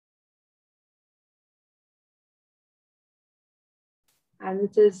and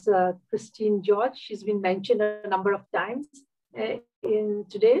it is Christine George. She's been mentioned a number of times in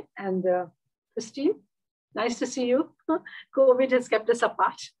today. And Christine, nice to see you. COVID has kept us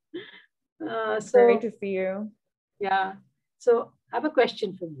apart. Great to see you. Yeah. So I have a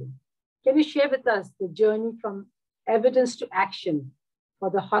question for you. Can you share with us the journey from evidence to action for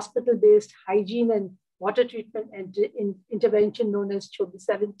the hospital-based hygiene and water treatment and intervention known as CHOBI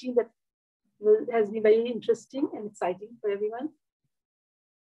 17 that has been very interesting and exciting for everyone?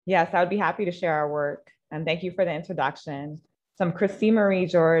 Yes, I would be happy to share our work. And thank you for the introduction. So I'm Christine Marie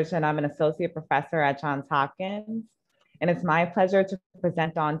George, and I'm an associate professor at Johns Hopkins. And it's my pleasure to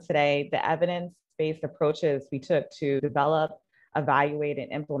present on today the evidence-based approaches we took to develop, evaluate,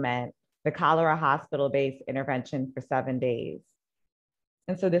 and implement the cholera hospital-based intervention for 7 days.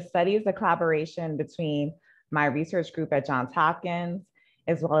 And so this study is a collaboration between my research group at Johns Hopkins,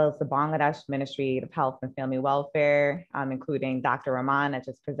 as well as the Bangladesh Ministry of Health and Family Welfare, including Dr. Rahman that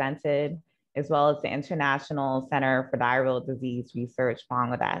just presented, as well as the International Center for Diarrheal Disease Research,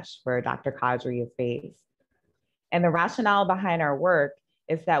 Bangladesh, where Dr. Qadri is based. And the rationale behind our work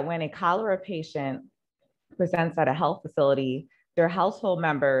is that when a cholera patient presents at a health facility, their household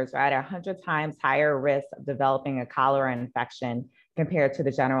members are at 100 times higher risk of developing a cholera infection compared to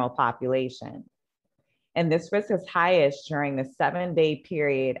the general population. And this risk is highest during the 7-day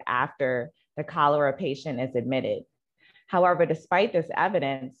period after the cholera patient is admitted. However, despite this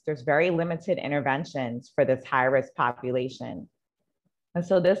evidence, there's very limited interventions for this high-risk population. And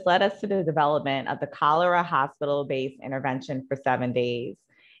so this led us to the development of the cholera hospital-based intervention for 7 days.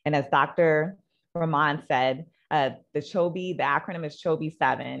 And as Dr. Rahman said, the acronym is CHOBI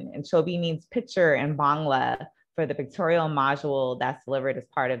 7, and CHOBI means picture in Bangla for the pictorial module that's delivered as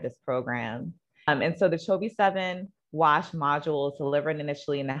part of this program. And so the CHOBI 7 WASH module is delivered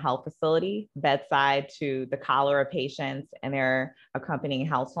initially in the health facility, bedside to the cholera patients and their accompanying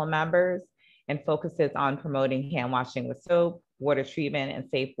household members, and focuses on promoting hand washing with soap, water treatment, and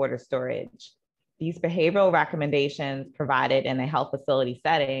safe water storage. These behavioral recommendations provided in a health facility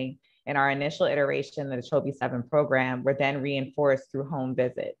setting in our initial iteration of the CHOBI 7 program were then reinforced through home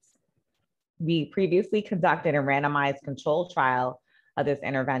visits. We previously conducted a randomized control trial of this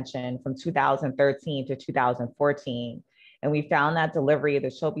intervention from 2013 to 2014. And we found that delivery of the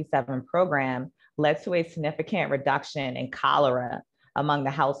CHOBI 7 program led to a significant reduction in cholera among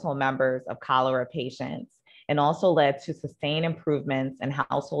the household members of cholera patients, and also led to sustained improvements in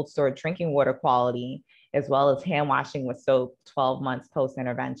household stored drinking water quality, as well as hand washing with soap 12 months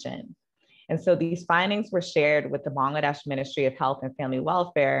post-intervention. And so these findings were shared with the Bangladesh Ministry of Health and Family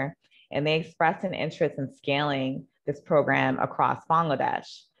Welfare, and they expressed an interest in scaling this program across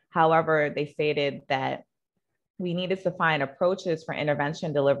Bangladesh. However, they stated that we needed to find approaches for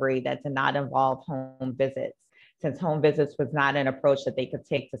intervention delivery that did not involve home visits, since home visits was not an approach that they could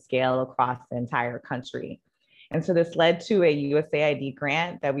take to scale across the entire country. And so this led to a USAID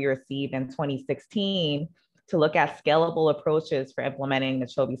grant that we received in 2016 to look at scalable approaches for implementing the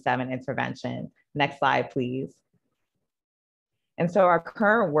CHOBI 7 intervention. Next slide, please. And so our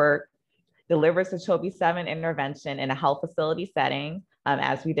current work delivers the CHOBI 7 intervention in a health facility setting,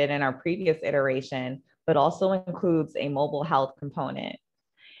 as we did in our previous iteration, but also includes a mobile health component.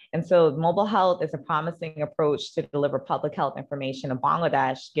 And so mobile health is a promising approach to deliver public health information in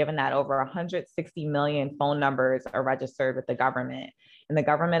Bangladesh, given that over 160 million phone numbers are registered with the government. And the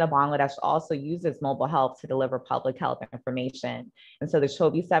government of Bangladesh also uses mobile health to deliver public health information. And so the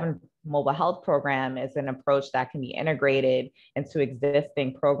CHOBI 7 mobile health program is an approach that can be integrated into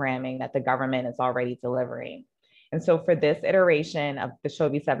existing programming that the government is already delivering. And so for this iteration of the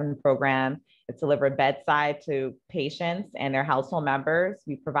CHOBI 7 program, it's delivered bedside to patients and their household members.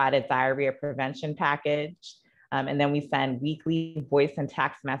 We provided diarrhea prevention package, and then we send weekly voice and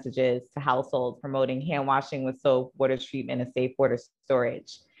text messages to households promoting hand washing with soap, water treatment, and safe water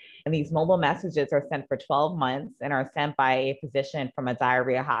storage. And these mobile messages are sent for 12 months and are sent by a physician from a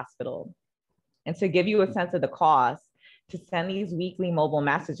diarrhea hospital. And to give you a sense of the cost, to send these weekly mobile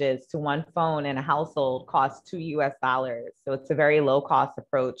messages to one phone in a household costs $2 US. So it's a very low cost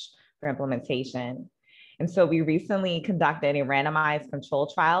approach for implementation. And so we recently conducted a randomized control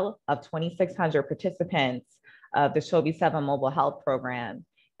trial of 2,600 participants of the CHOBI 7 mobile health program,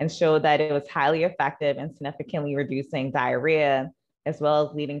 and showed that it was highly effective in significantly reducing diarrhea, as well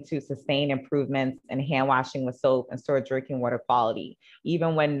as leading to sustained improvements in hand washing with soap and stored drinking water quality,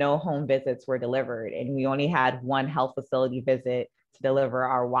 even when no home visits were delivered. And we only had one health facility visit to deliver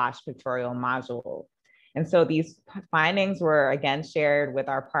our WASH pictorial module. And so these findings were again shared with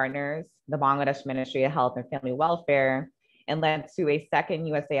our partners, the Bangladesh Ministry of Health and Family Welfare, and led to a second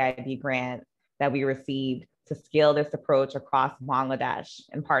USAID grant that we received to scale this approach across Bangladesh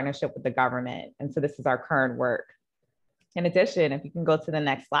in partnership with the government. And so this is our current work. In addition, if you can go to the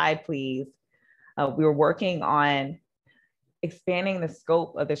next slide, please, we were working on expanding the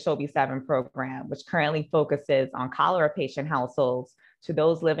scope of the SHOBI 7 program, which currently focuses on cholera patient households, to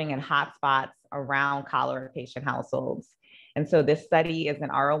those living in hotspots around cholera patient households. And so this study is an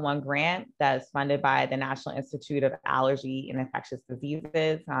R01 grant that is funded by the National Institute of Allergy and Infectious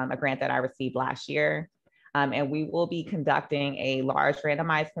Diseases, a grant that I received last year. And we will be conducting a large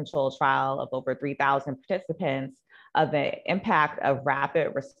randomized control trial of over 3,000 participants of the impact of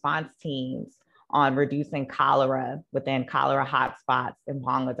rapid response teams on reducing cholera within cholera hotspots in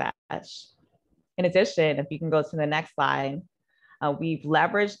Bangladesh. In addition, if you can go to the next slide, we've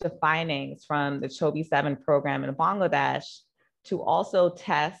leveraged the findings from the SHOBI 7 program in Bangladesh to also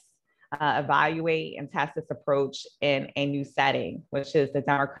test, evaluate, and test this approach in a new setting, which is the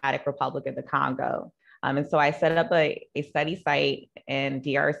Democratic Republic of the Congo. And so I set up a study site in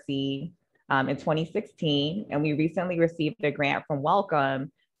DRC in 2016, and we recently received a grant from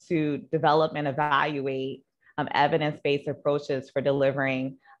Wellcome to develop and evaluate evidence-based approaches for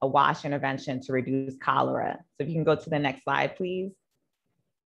delivering a WASH intervention to reduce cholera. So if you can go to the next slide, please.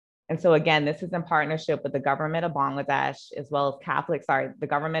 And so again, this is in partnership with the government of Bangladesh, as well as the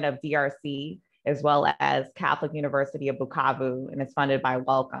government of DRC, as well as Catholic University of Bukavu, and it's funded by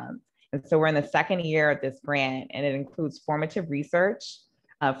Wellcome. And so we're in the second year of this grant, and it includes formative research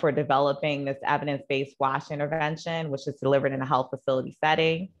for developing this evidence-based WASH intervention, which is delivered in a health facility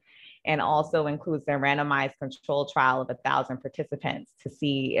setting, and also includes a randomized control trial of 1,000 participants to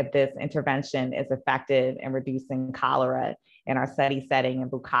see if this intervention is effective in reducing cholera in our study setting in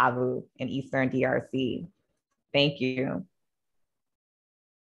Bukavu in Eastern DRC. Thank you.